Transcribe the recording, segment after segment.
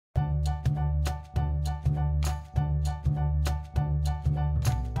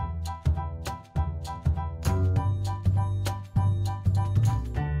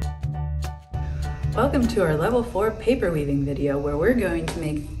Welcome to our level 4 paper weaving video where we're going to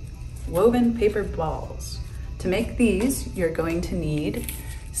make woven paper balls. To make these, you're going to need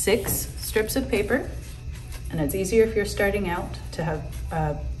 6 strips of paper, and it's easier if you're starting out to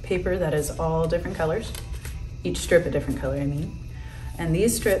have paper that is all different colors, each strip a different color, I mean. And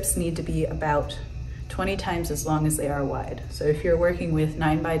these strips need to be about 20 times as long as they are wide. So if you're working with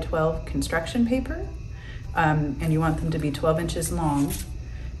 9 by 12 construction paper, and you want them to be 12 inches long,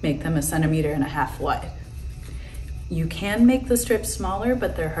 make them 1.5 centimeters wide. You can make the strips smaller,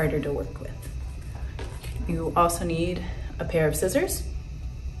 but they're harder to work with. You also need a pair of scissors,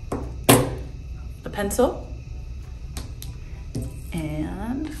 a pencil,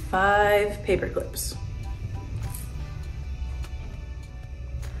 and 5 paper clips.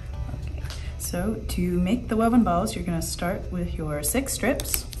 Okay. So to make the woven balls, you're going to start with your 6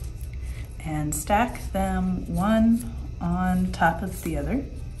 strips and stack them one on top of the other.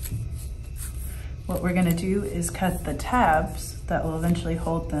 What we're gonna do is cut the tabs that will eventually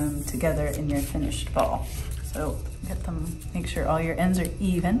hold them together in your finished ball. So get them, make sure all your ends are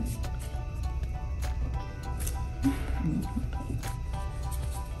even. And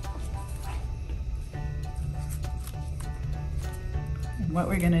what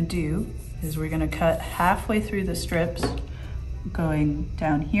we're gonna do is we're gonna cut halfway through the strips, going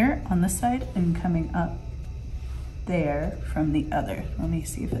down here on this side and coming up there from the other. Let me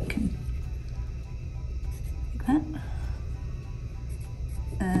see if it can, like that,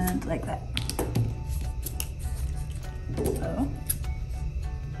 and like that. So.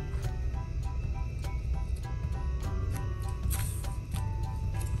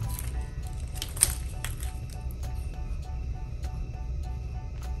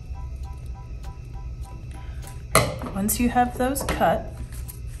 Once you have those cut,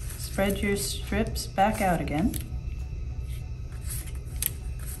 spread your strips back out again.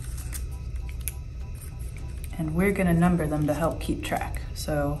 And we're gonna number them to help keep track.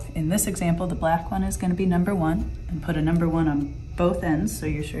 So in this example, the black one is gonna be number 1, and put a number 1 on both ends so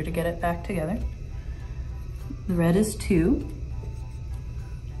you're sure to get it back together. The red is 2,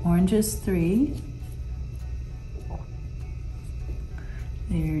 orange is 3,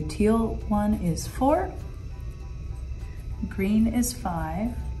 your teal one is 4, green is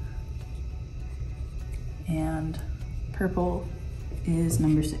 5, and purple is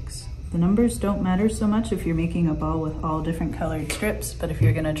number 6. The numbers don't matter so much if you're making a ball with all different colored strips, but if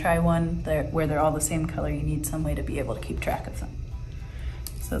you're gonna try one where they're all the same color, you need some way to be able to keep track of them.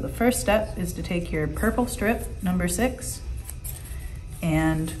 So the first step is to take your purple strip, number 6,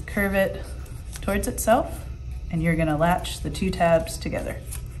 and curve it towards itself, and you're gonna latch the 2 tabs together.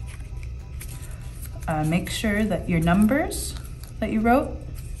 Make sure that your numbers that you wrote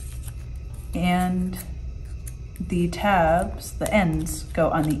and the tabs, the ends, go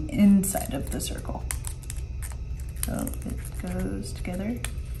on the inside of the circle. So it goes together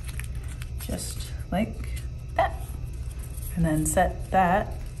just like that. And then set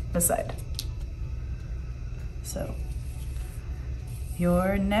that aside. So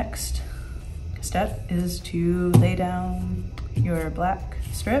your next step is to lay down your black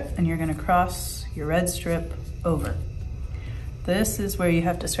strip, and you're gonna cross your red strip over. This is where you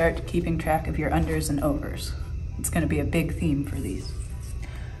have to start keeping track of your unders and overs. It's gonna be a big theme for these.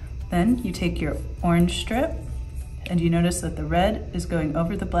 Then you take your orange strip, and you notice that the red is going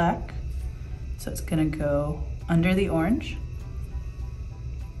over the black, so it's gonna go under the orange,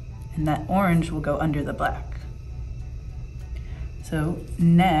 and that orange will go under the black. So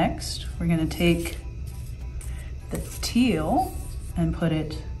next, we're gonna take the teal and put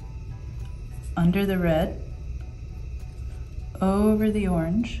it under the red, over the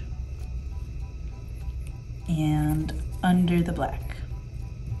orange, and under the black.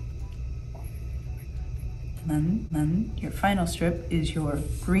 And then your final strip is your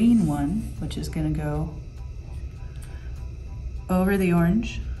green one, which is gonna go over the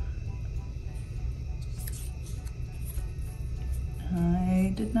orange.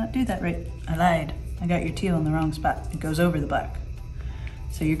 I did not do that right. I lied. I got your teal in the wrong spot. It goes over the black.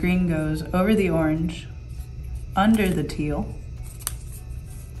 So your green goes over the orange, under the teal,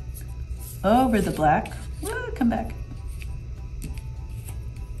 over the black, come back,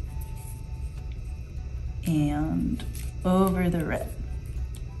 and over the red.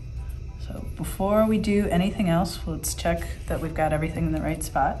 So before we do anything else, let's check that we've got everything in the right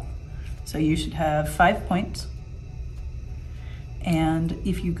spot. So you should have 5 points. And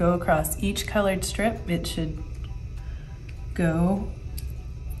if you go across each colored strip, it should go,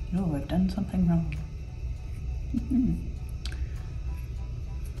 oh, I've done something wrong.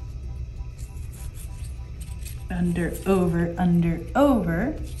 Under, over,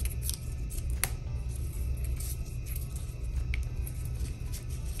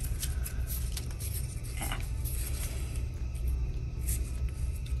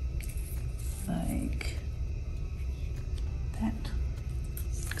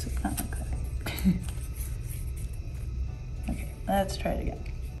 let's try it again.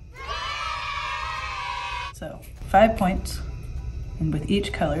 So 5 points, and with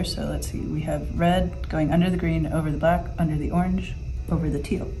each color, so let's see, we have red going under the green, over the black, under the orange, over the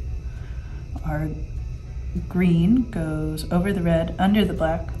teal. Our green goes over the red, under the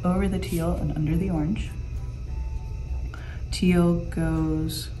black, over the teal, and under the orange. Teal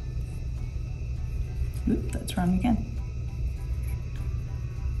goes, oop, that's wrong again.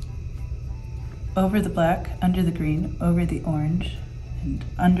 Over the black, under the green, over the orange, and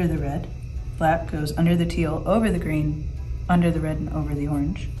under the red. Black goes under the teal, over the green, under the red, and over the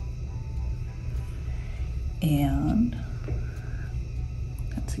orange. And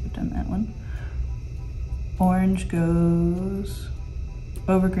let's see, we've done that one. Orange goes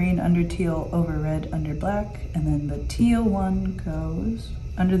over green, under teal, over red, under black, and then the teal one goes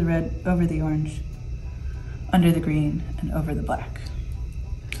under the red, over the orange, under the green, and over the black.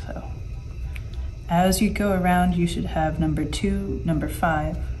 So as you go around, you should have number 2, number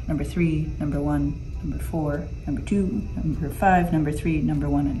 5, number 3, number 1, number 4, number 2, number 5, number 3, number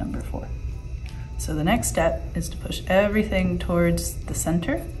 1, and number 4. So the next step is to push everything towards the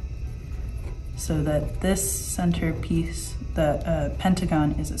center so that this center piece, the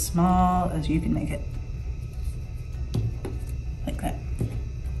pentagon, is as small as you can make it. Like that.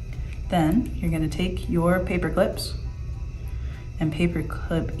 Then you're going to take your paper clips and paper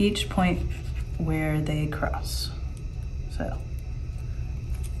clip each point where they cross. So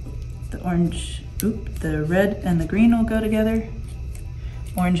the orange, the red and the green will go together.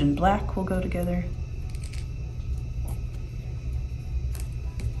 Orange and black will go together.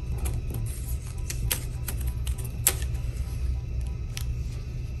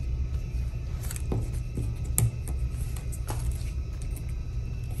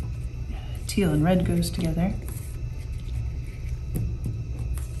 Teal and red goes together.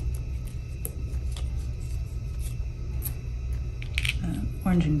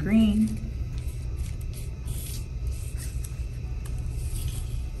 Orange and green.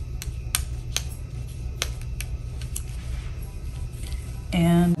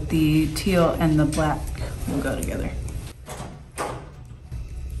 And the teal and the black will go together.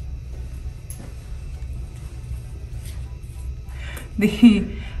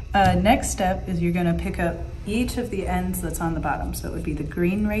 The next step is you're gonna pick up each of the ends that's on the bottom. So it would be the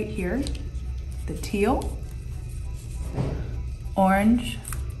green right here, the teal, orange,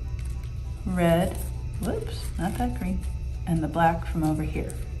 red, whoops, not that green, and the black from over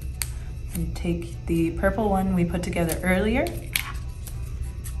here. And take the purple one we put together earlier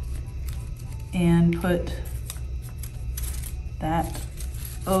and put that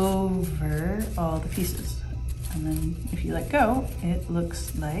over all the pieces. And then if you let go, it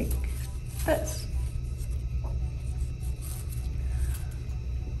looks like this.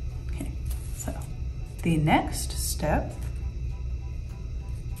 Okay, so the next step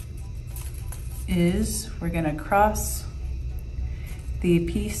is we're gonna cross the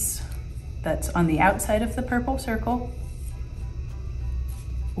piece that's on the outside of the purple circle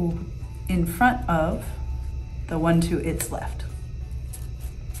in front of the one to its left.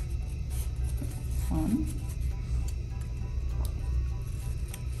 1,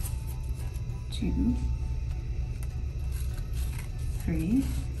 2, 3,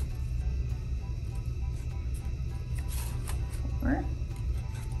 4,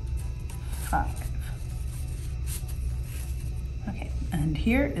 5. Okay, and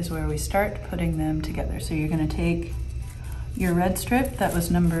here is where we start putting them together. So you're going to take your red strip that has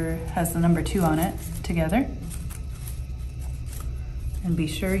the number 2 on it together, and be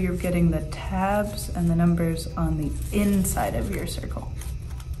sure you're getting the tabs and the numbers on the inside of your circle.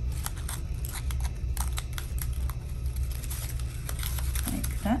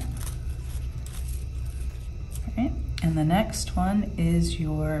 Like that. Okay. And the next one is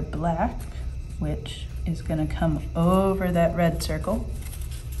your black, which is going to come over that red circle.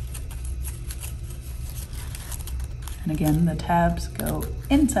 And again, the tabs go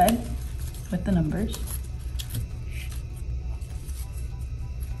inside with the numbers.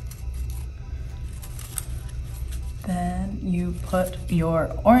 Then you put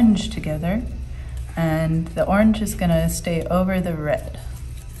your orange together, and the orange is going to stay over the red,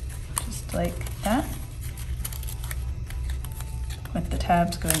 just like that, with the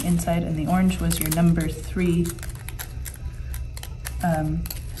tabs going inside, and the orange was your number 3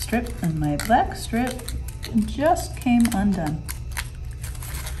 strip, and my black strip just came undone.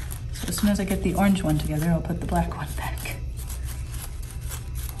 So as soon as I get the orange one together, I'll put the black one back.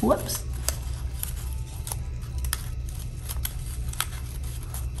 Whoops.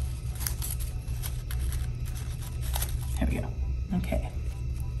 There we go. Okay.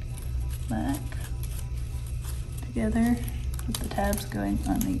 Black together. Put the tabs tabs going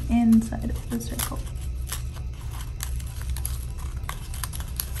on the inside of the circle.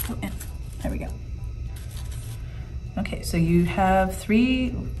 Go in. There we go. Okay, so you have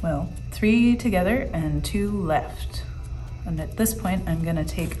three together and 2 left. And at this point, I'm gonna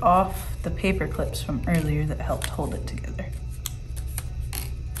take off the paper clips from earlier that helped hold it together.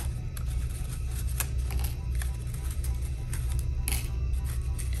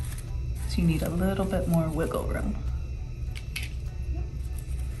 So you need a little bit more wiggle room.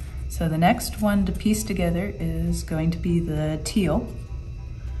 So the next one to piece together is going to be the teal,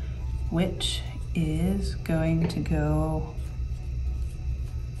 which is going to go,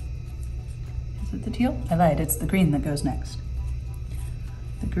 is it the teal? I lied, it's the green that goes next.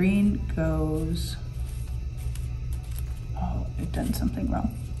 The green goes, oh, I've done something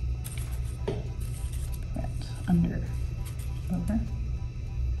wrong. Right, under, over.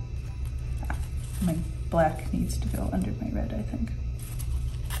 Ah, my black needs to go under my red, I think.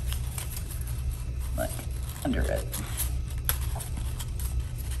 Like, under red.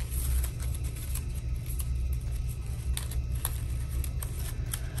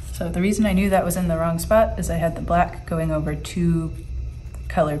 So the reason I knew that was in the wrong spot is I had the black going over 2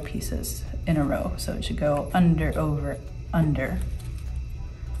 color pieces in a row. So it should go under, over, under.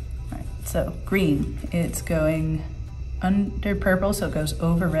 All right, so green, it's going under purple, so it goes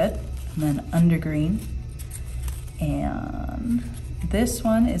over red, and then under green. And this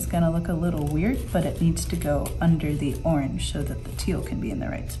one is gonna look a little weird, but it needs to go under the orange so that the teal can be in the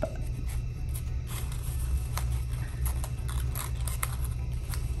right spot.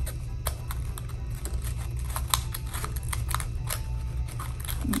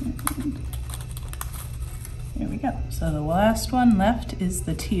 There we go. So the last one left is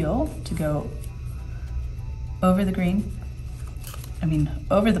the teal to go over the green,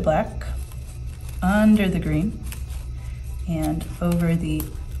 over the black, under the green, and over the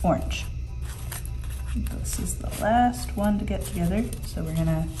orange. This is the last one to get together. So we're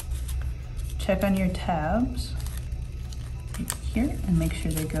gonna check on your tabs right here and make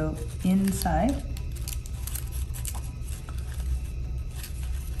sure they go inside.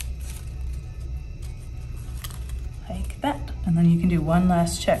 Like that. And then you can do one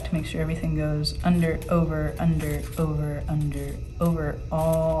last check to make sure everything goes under, over, under, over, under, over,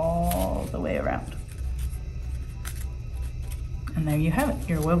 all the way around. And there you have it,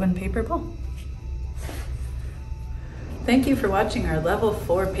 your woven paper ball. Thank you for watching our level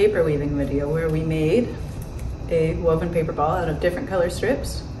 4 paper weaving video where we made a woven paper ball out of different color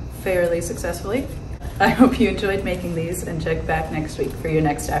strips fairly successfully. I hope you enjoyed making these and check back next week for your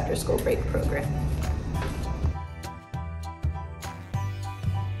next after school break program.